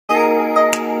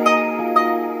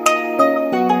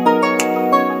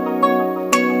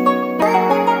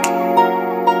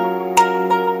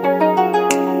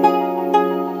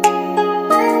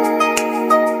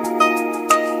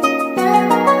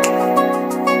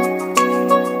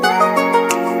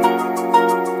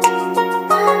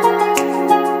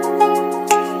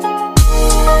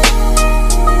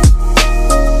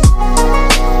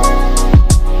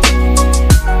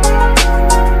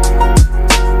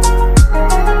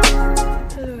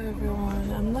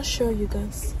sure you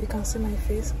can see my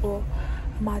face, but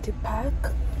I'm at the park.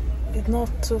 It's not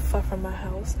too far from my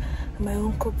house. My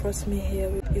uncle brought me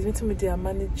here. He's meeting with their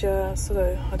manager, so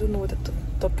that I don't know what they're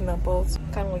talking about.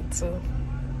 Can't wait to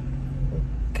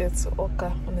get to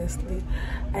Awka. Honestly,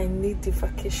 I need the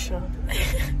vacation.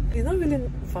 It's not really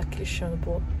vacation,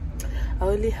 but I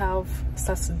only have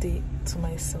Saturday to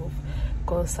myself,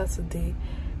 because Saturday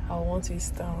I want to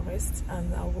eat and rest,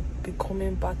 and I will be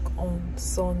coming back on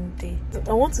Sunday.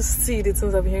 I want to see the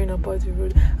things I've been hearing about the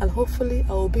road, and hopefully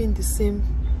I will be in the same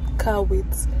car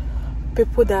with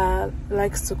people that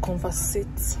likes to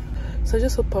conversate. So I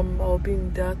just hope I'll be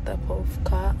in that type of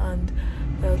car, and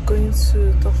we're going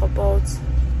to talk about,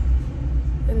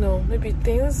 you know, maybe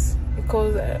things,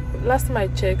 because last time I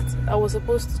checked, I was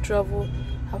supposed to travel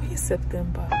in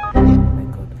September. Oh my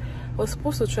god, I was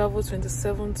supposed to travel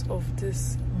 27th of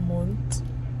this month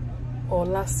or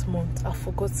last month, I've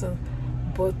forgotten,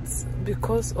 but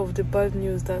because of the bad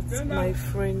news that my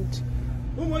friend's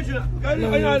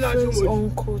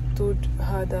uncle told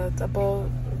her that about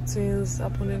things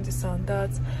happening, this and that,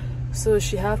 so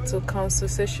she had to cancel,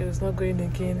 said she was not going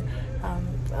again.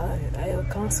 I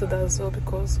cancelled as well,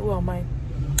 because who am I?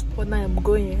 But now I'm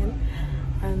going,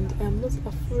 and I'm not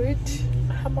afraid.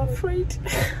 I'm afraid.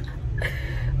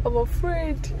 I'm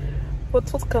afraid, but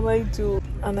what can I do?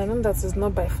 And I know that it's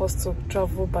not by force to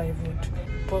travel by road,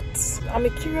 but I'm a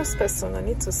curious person. I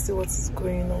need to see what is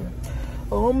going on.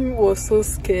 My mom was so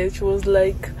scared. She was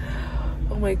like,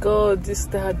 oh my god, this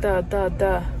da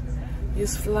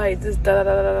use fly, this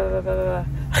da.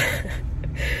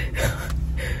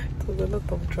 It was a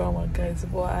lot of drama, guys,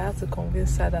 but I had to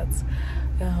convince her that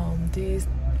this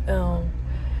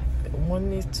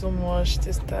money too much,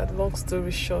 this that. Long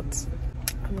story short,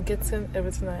 I'm getting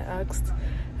everything I asked,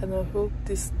 and I hope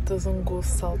this doesn't go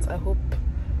south. I hope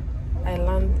I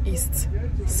land east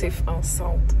safe and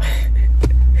sound.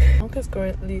 I'm just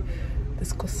currently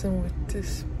discussing with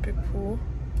these people.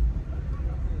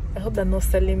 I hope they're not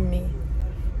selling me.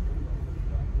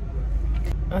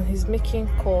 And he's making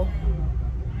call.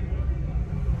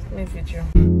 My video.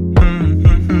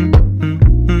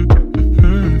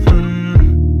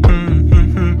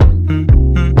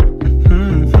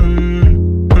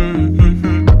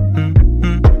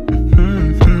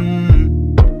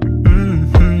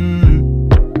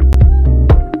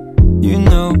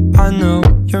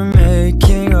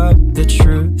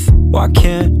 Why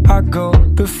can't I go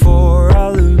before I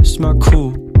lose my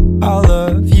cool? I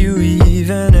love you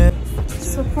even if...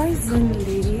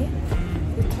 Surprisingly,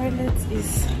 the toilet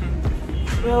is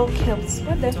well kept.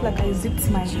 What the like I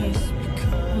zipped my hair.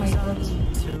 Oh my god.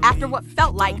 After what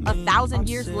felt like 1,000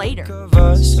 years later. Of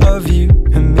us, of you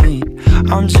and me,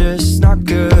 I'm just not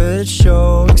good at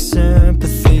showing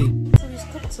sympathy. So we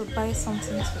stopped to buy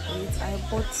something to eat. I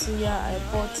bought suya, I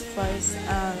bought fries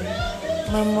and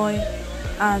moimoi.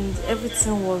 And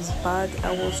everything was bad.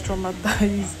 I was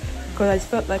traumatized because I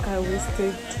felt like I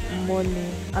wasted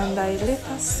money. And I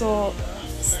later saw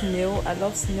snail. I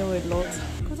love snail a lot.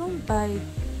 I couldn't buy it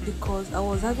because I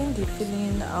was having the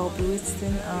feeling I'll be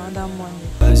wasting another money.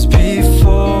 As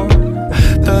before,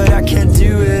 but I can't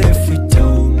do it if we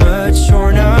don't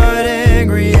mature. Not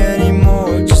angry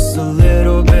anymore, just a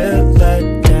little bit let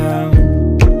down.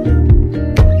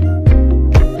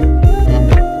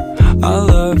 I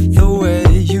love the way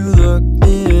you look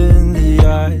me in the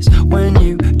eyes when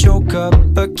you joke up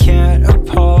but can't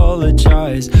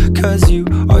apologize, 'cause you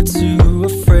are too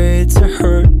afraid to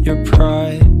hurt your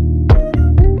pride.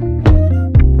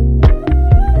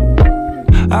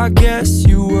 I guess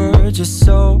you were just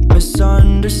so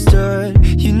misunderstood.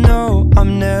 You know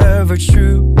I'm never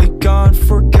truly gone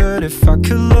for good. If I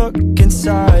could look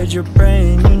inside your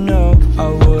brain, you know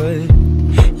I would.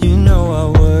 You know I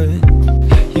would.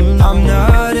 I'm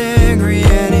not angry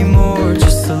anymore,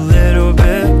 just a little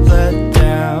bit let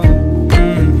down.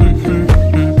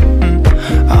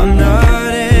 I'm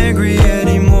not angry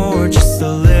anymore, just a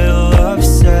little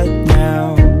upset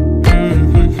now.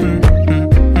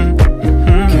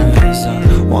 'Cause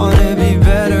I wanna be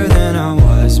better than I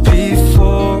was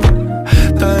before,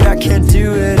 but I can't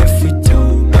do it if we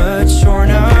don't mature.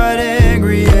 Not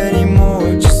angry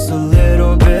anymore, just a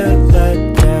little bit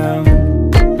let down.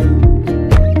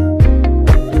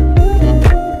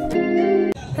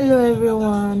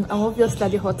 I'm obviously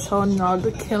at the hotel now,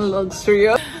 looking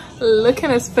luxurious,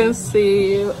 looking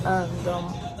expensive, and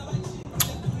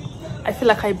I feel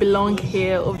like I belong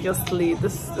here. Obviously,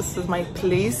 this is my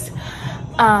place,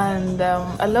 and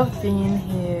I love being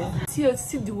here.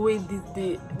 See the way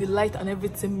the light and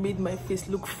everything made my face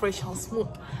look fresh and smooth,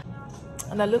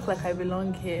 and I look like I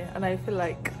belong here, and I feel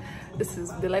like this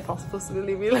is the life I'm supposed to be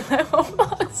living, life of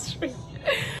mastery.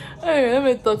 Anyway, let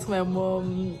me talk to my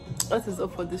mom. What is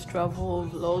up for this travel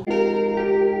vlog?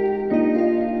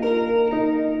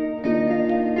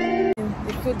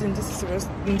 The food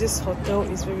in this hotel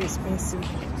is very expensive.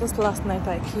 Just last night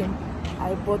I came,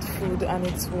 I bought food and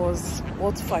it was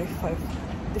worth $5.5.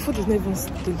 The food is not even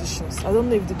delicious. I don't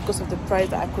know if it's because of the price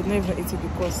that I could not even eat it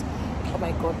because, oh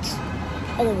my god.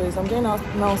 Anyways, I'm going out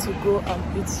now to go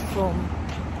and eat from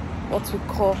what we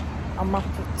call a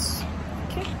maput.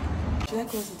 Okay? Should I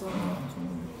close the door now?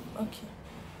 Okay.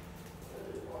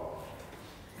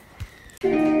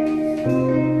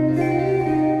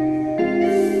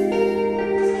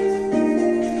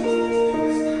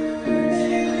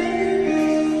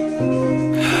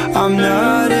 I'm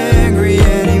not angry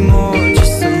anymore,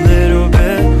 just a little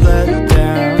bit let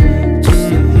down.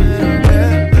 Just a little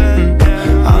bit let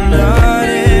down. I'm not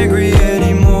angry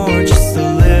anymore, just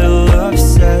a little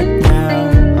upset now.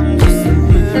 I'm just a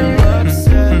little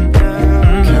upset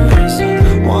now. 'Cause I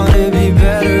wanna be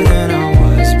better than I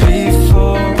was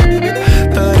before,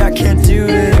 but I can't do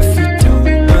it if we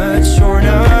don't mature.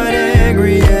 Not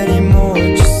angry anymore,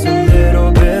 just a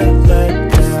little bit let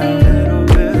down.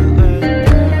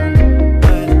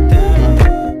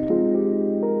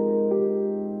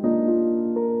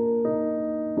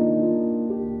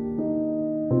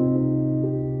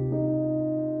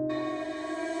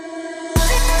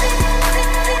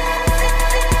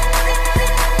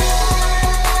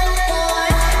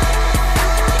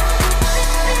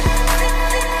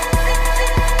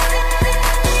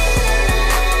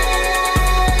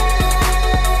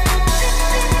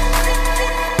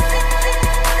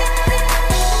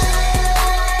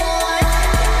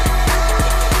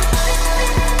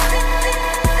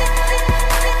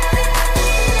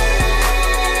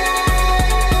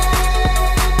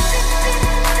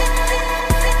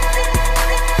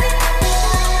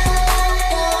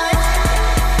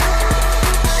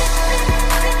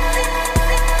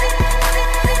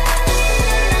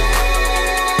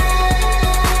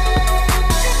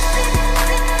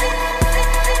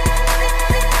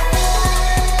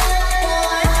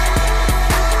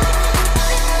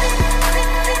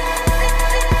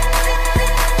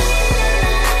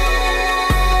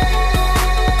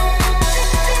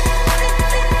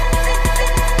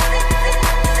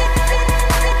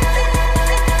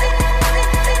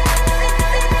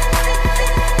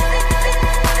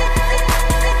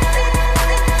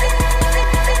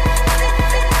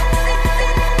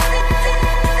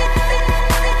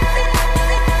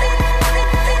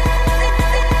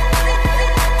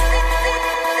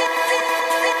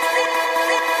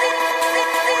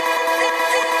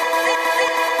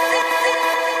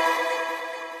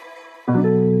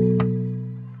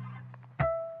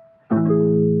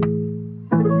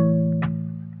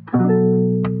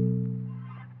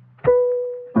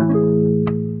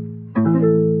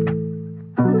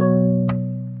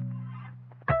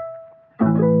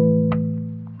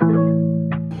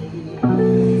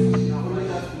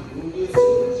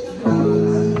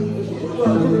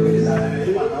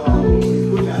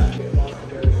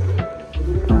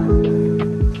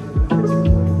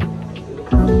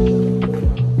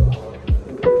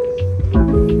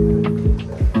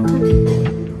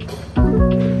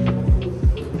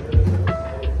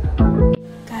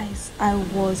 I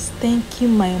was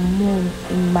thanking my mom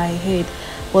in my head.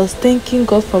 Was thanking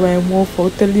God for my mom for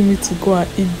telling me to go and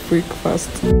eat breakfast.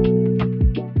 So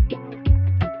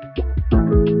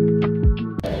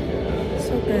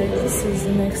guys, this is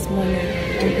the next morning.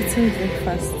 I'm eating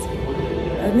breakfast.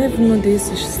 I didn't even know they used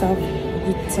to serve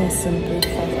with some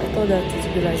breakfast. I thought that it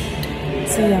would be like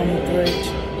tea and bread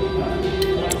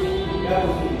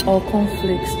or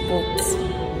cornflakes, but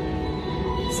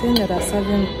saying that they're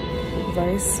serving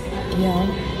rice, yam, oh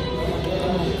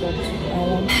my god, I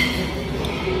want to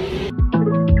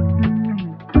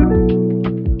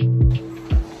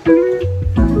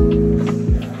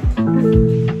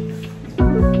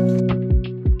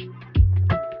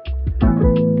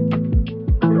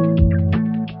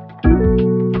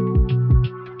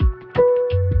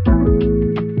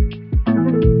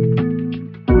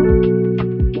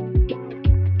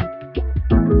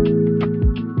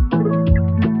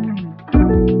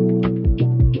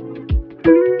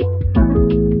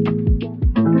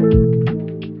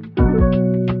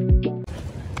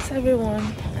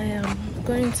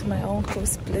my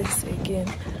uncle's place again.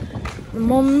 My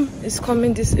mom is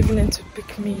coming this evening to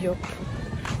pick me up,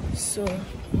 so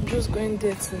I'm just going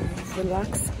there to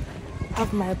relax,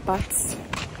 have my bath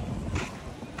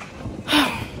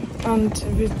and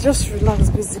just relax.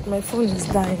 Basically my phone is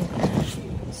dying,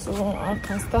 so I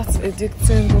can start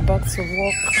editing, go back to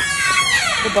work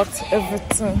go back to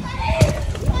everything.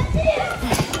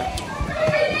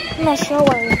 I'm not sure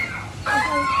why.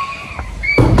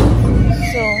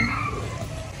 So,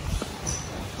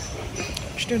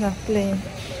 children are playing.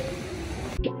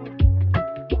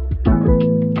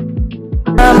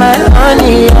 My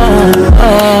honey,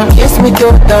 kiss me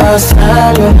to the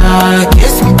cellular,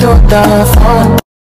 kiss me to the phone.